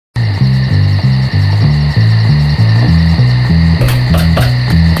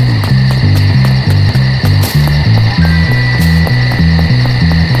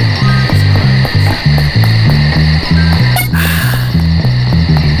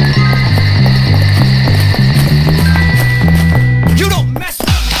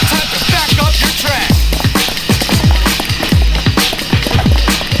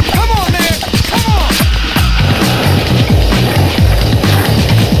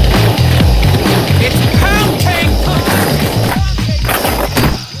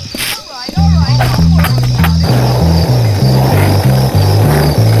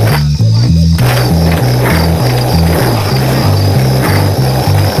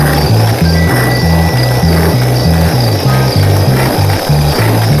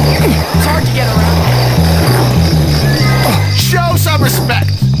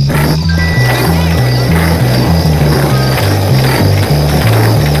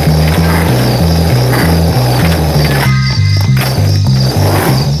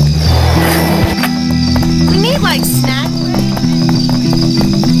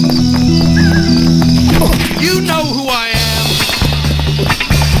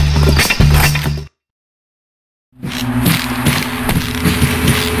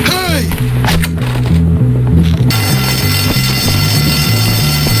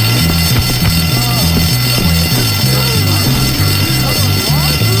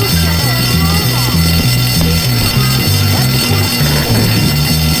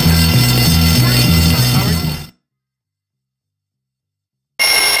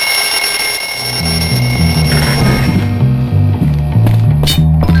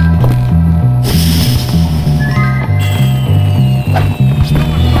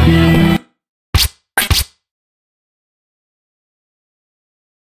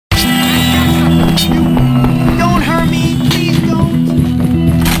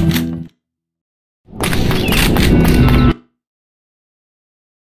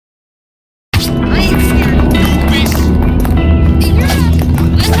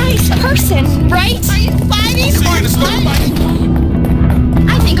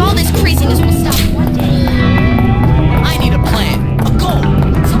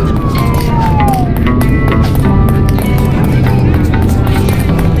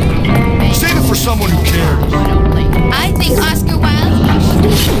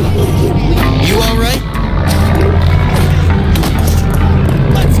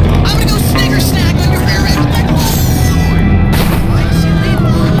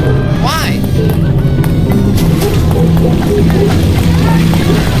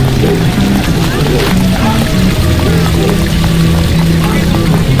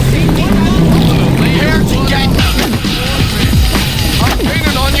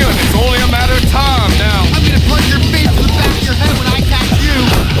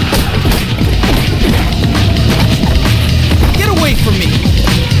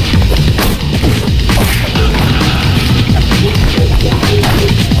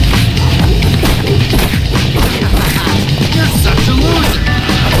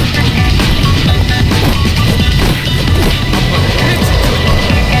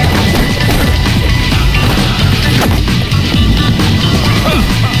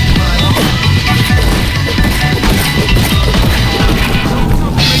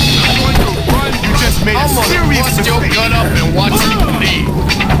Bust your gun up and watch it bleed.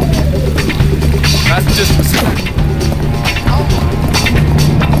 That's just specific.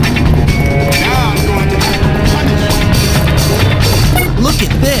 Now I'm going to punish you. Look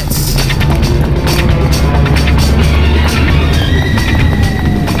at this.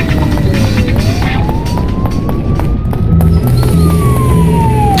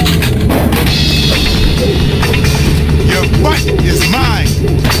 Your butt is mine.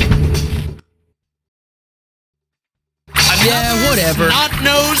 Yeah, whatever.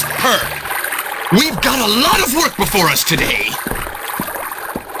 Snot-nosed perk. We've got a lot of work before us today.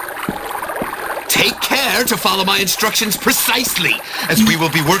 Take care to follow my instructions precisely, as we will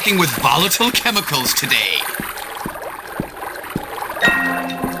be working with volatile chemicals today.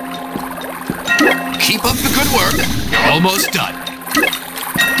 Keep up the good work. You're almost done.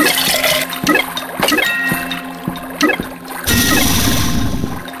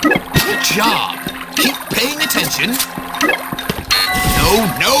 Good job. Keep paying attention. No,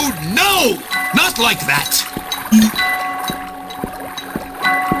 no, no! Not like that!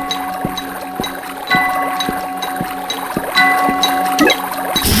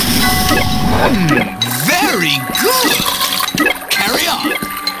 Very good! Carry on.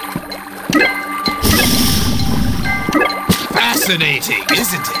 Fascinating,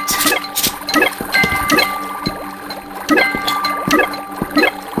 isn't it?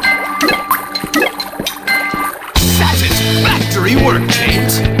 Satisfactory work,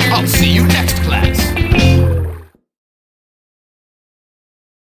 James. I'll see you next class.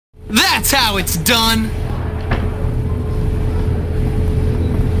 That's how it's done.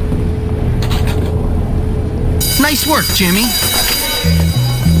 Nice work, Jimmy.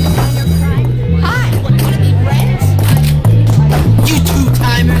 Hi, wanna be friends? You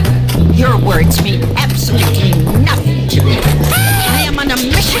two-timer. Your words mean absolutely nothing to me. I am on a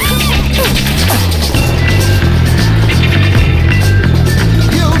mission.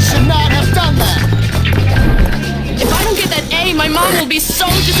 You should not have done that! If I don't get that A, my mom will be so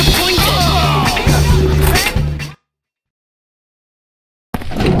disappointed.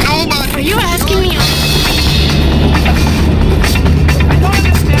 Nobody! Are you asking me? I don't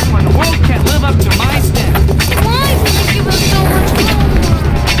understand why the world can't live up to my standards. Why will you give us so much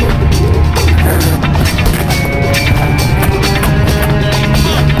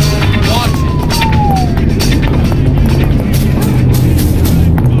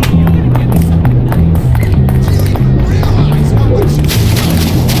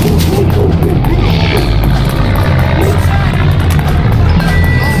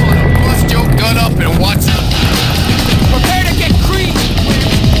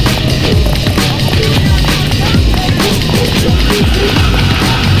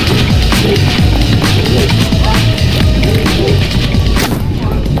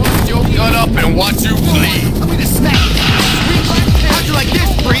Watch you bleed. I'm gonna snap. How'd you like this,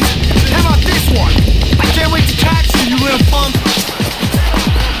 Bree? How about this one? I can't wait to catch you, you little punk.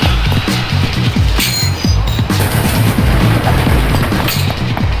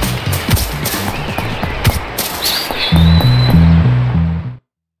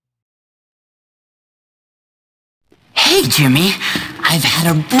 Hey, Jimmy. I've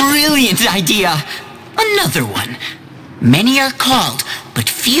had a brilliant idea. Another one. Many are called, but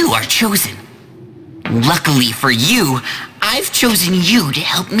few are chosen. Luckily for you, I've chosen you to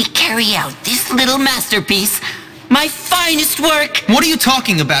help me carry out this little masterpiece. My finest work! What are you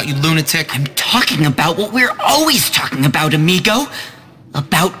talking about, you lunatic? I'm talking about what we're always talking about, amigo.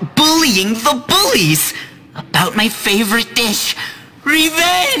 About bullying the bullies. About my favorite dish,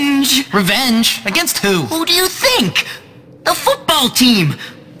 revenge! Revenge? Against who? Who do you think? The football team.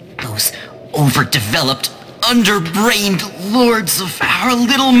 Those overdeveloped, underbrained lords of our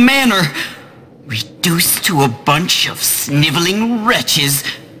little manor. Reduced to a bunch of sniveling wretches.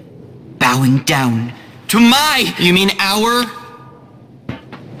 Bowing down to my... You mean our?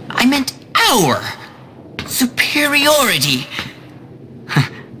 I meant our superiority.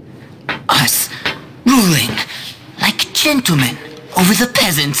 Us ruling like gentlemen over the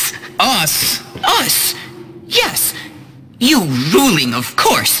peasants. Us? Us? Yes. You ruling, of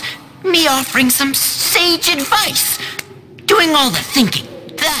course. Me offering some sage advice. Doing all the thinking.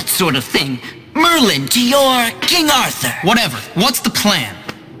 That sort of thing. Merlin to your King Arthur. Whatever. What's the plan?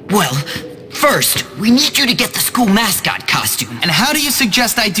 Well, first, we need you to get the school mascot costume. And how do you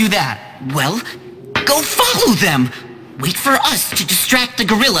suggest I do that? Well, go follow them. Wait for us to distract the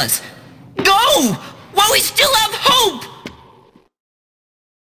gorillas. Go! While we still have hope!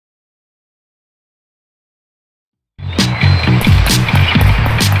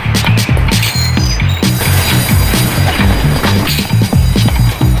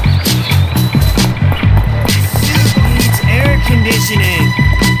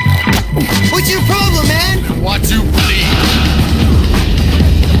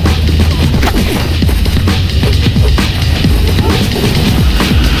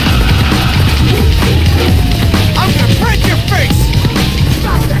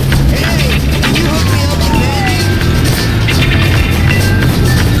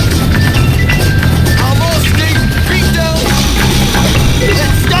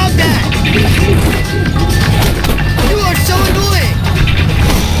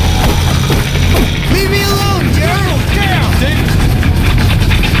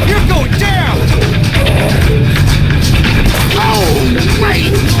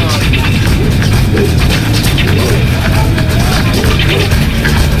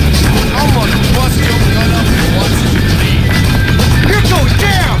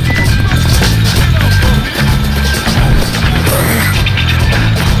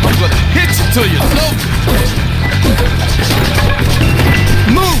 till you load it.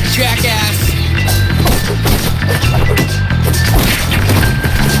 Move, jackass!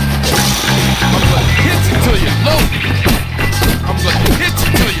 I'm gonna hit you till you load it. I'm gonna hit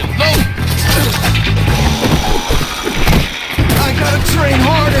you till you load it. I gotta train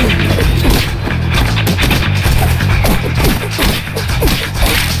harder.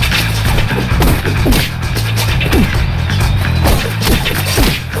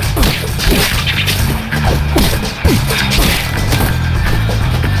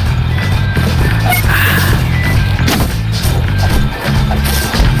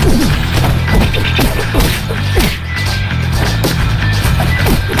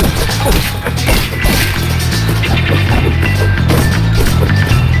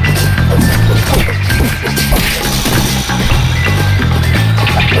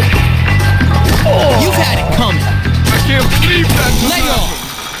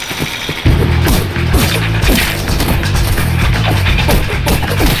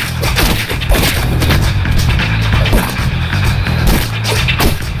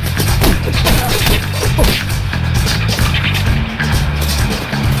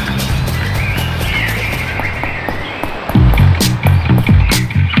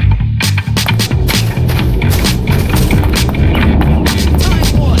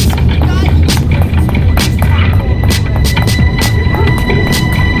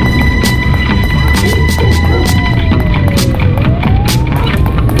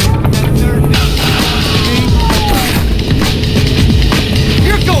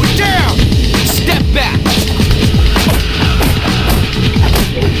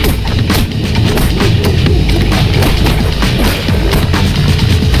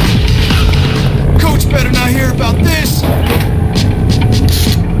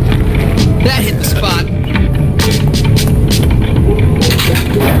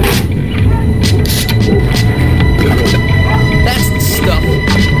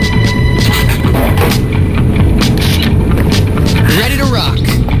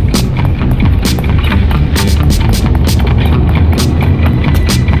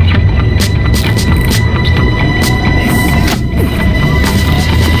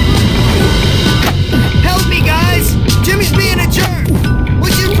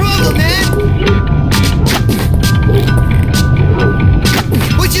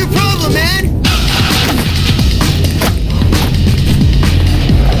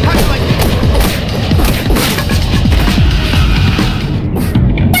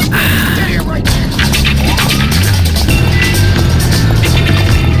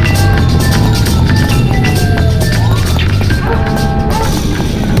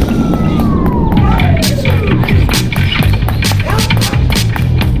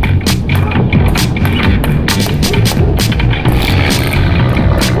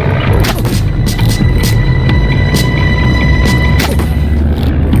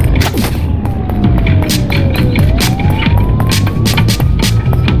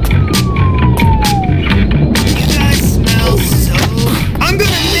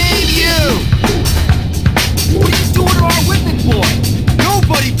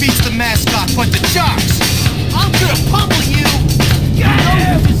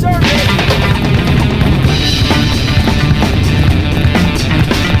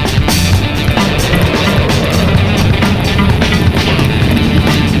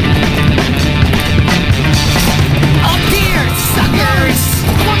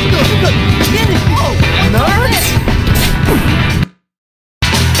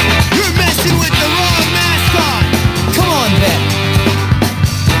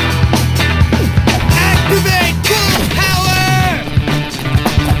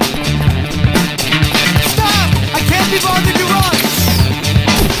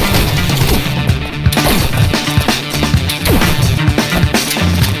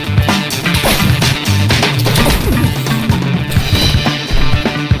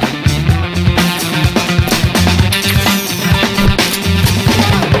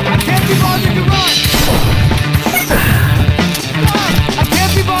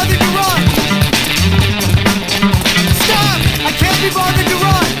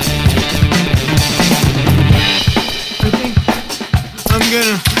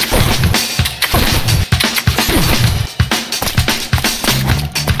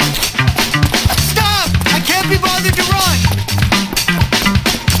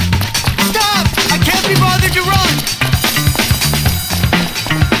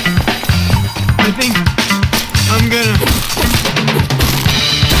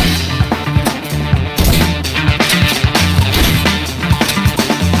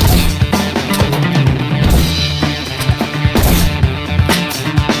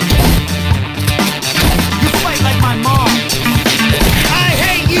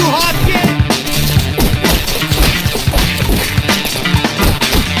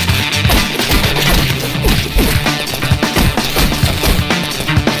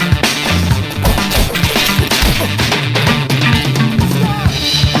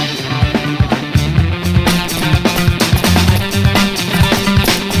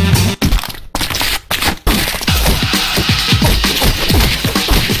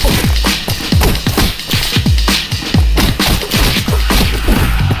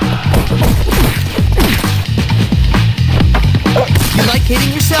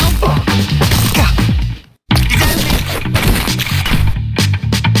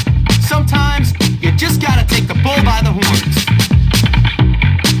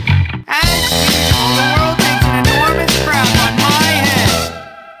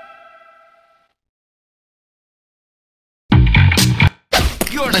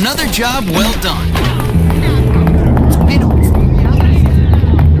 Another job well done.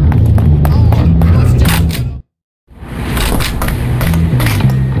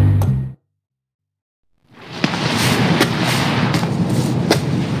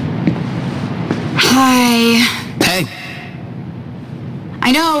 Hi. Hey,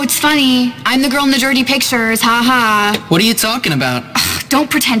 I know, it's funny. I'm the girl in the dirty pictures, haha. what are you talking about? Don't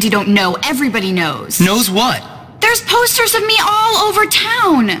pretend you don't know. Everybody knows. Knows what? There's posters of me all over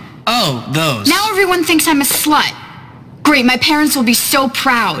town. Oh, those. Now everyone thinks I'm a slut. Great, my parents will be so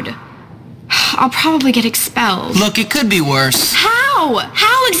proud. I'll probably get expelled. Look, it could be worse. How?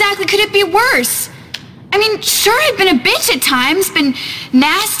 How exactly could it be worse? I mean, sure, I've been a bitch at times, been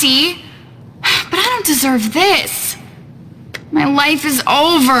nasty, but I don't deserve this. My life is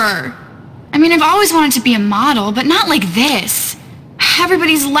over. I mean, I've always wanted to be a model, but not like this.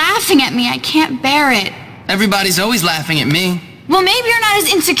 Everybody's laughing at me. I can't bear it. Everybody's always laughing at me. Well, maybe you're not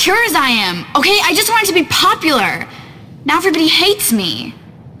as insecure as I am, okay? I just wanted to be popular. Now everybody hates me.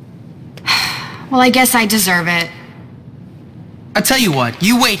 Well, I guess I deserve it. I tell you what,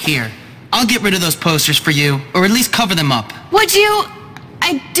 you wait here. I'll get rid of those posters for you, or at least cover them up. Would you?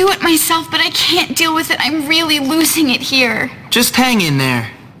 I'd do it myself, but I can't deal with it. I'm really losing it here. Just hang in there.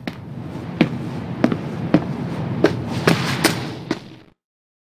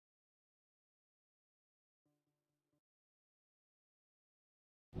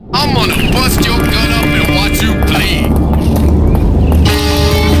 I'm gonna bust your gun up and watch you bleed.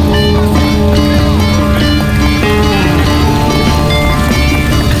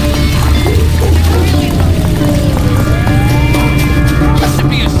 You should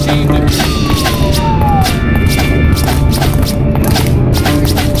be ashamed of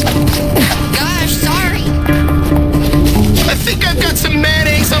Gosh, sorry. I think I've got some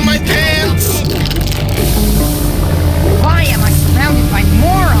mayonnaise on my pants. Why am I surrounded by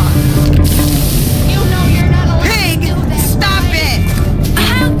morons? You know you're not allowed Pig, to do that, stop right?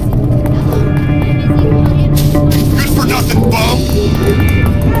 Good for nothing, bum.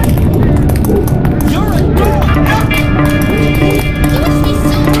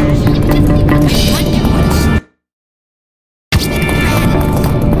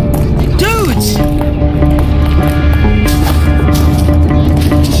 Dudes!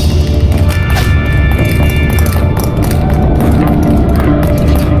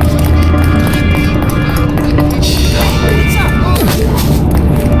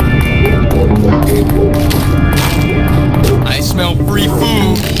 I smell free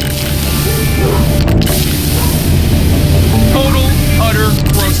food. Total, utter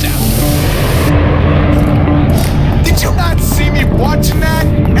gross out. Did you not see me watching that,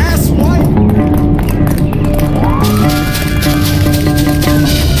 asswipe?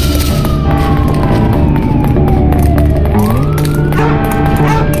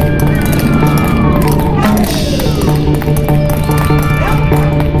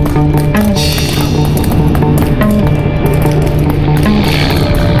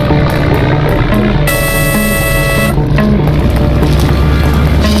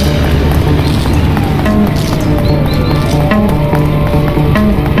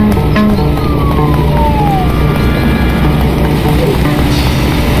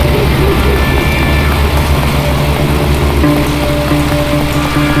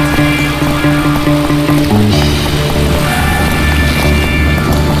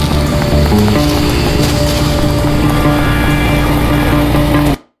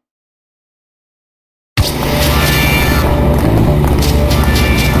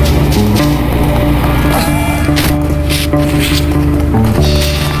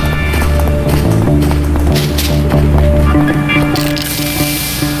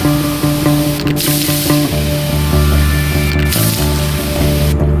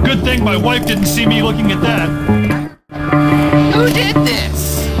 Good thing my wife didn't see me looking at that. Who did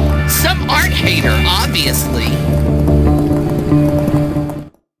this? Some art hater, obviously.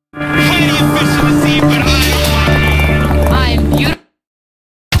 Plenty of fish in the sea, but I'm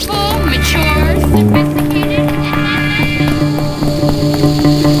beautiful, mature, sophisticated,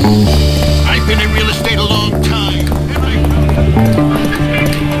 I've been in real estate a long time.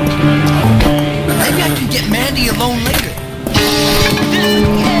 Maybe I can get Mandy alone later.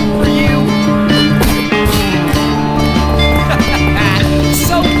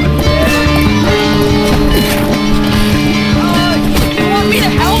 so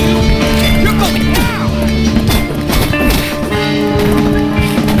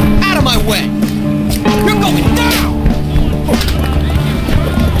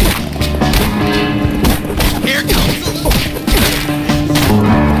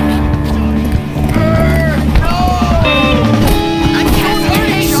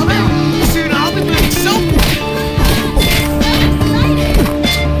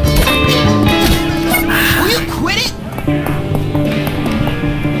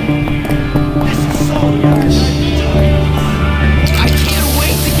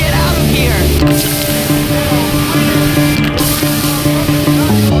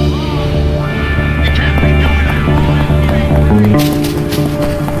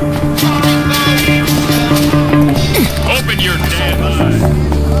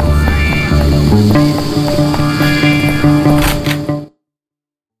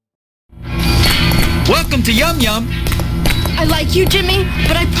like you, Jimmy,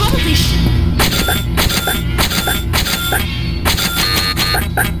 but I probably should.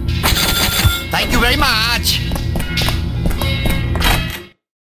 Thank you very much.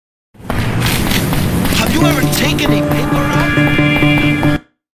 Have you ever taken a paper out?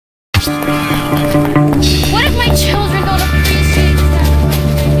 What if my children don't appreciate that?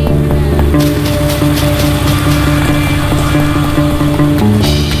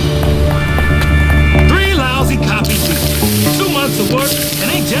 3 lousy copies with 2 months of work, and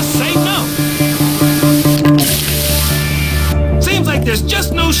they just say no. Seems like there's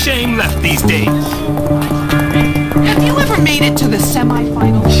just no shame left these days. Have you ever made it to the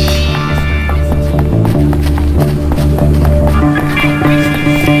semifinals?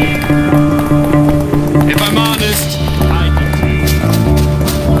 If I'm honest,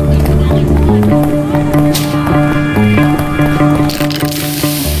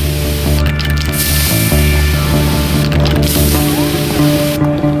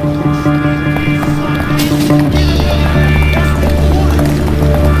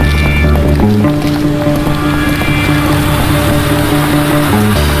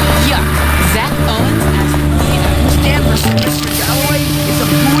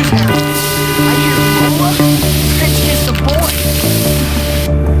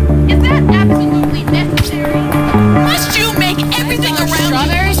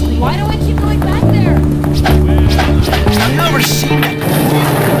 Why do I keep going back there? I've never seen that.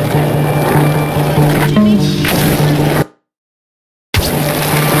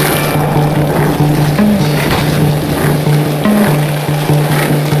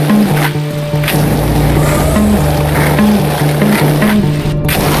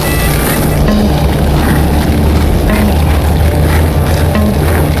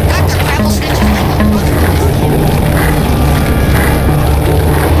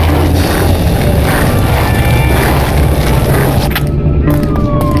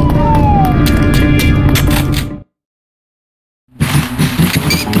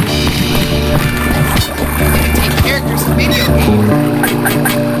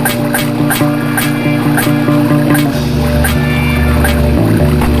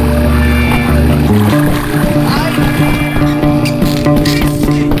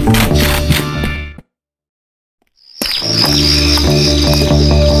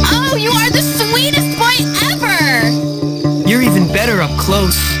 Oh, you are the sweetest boy ever! You're even better up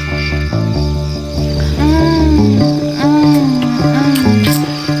close.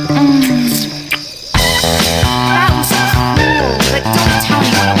 That was cool, but don't tell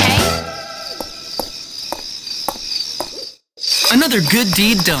anyone, okay? Another good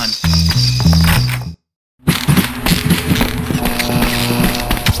deed done.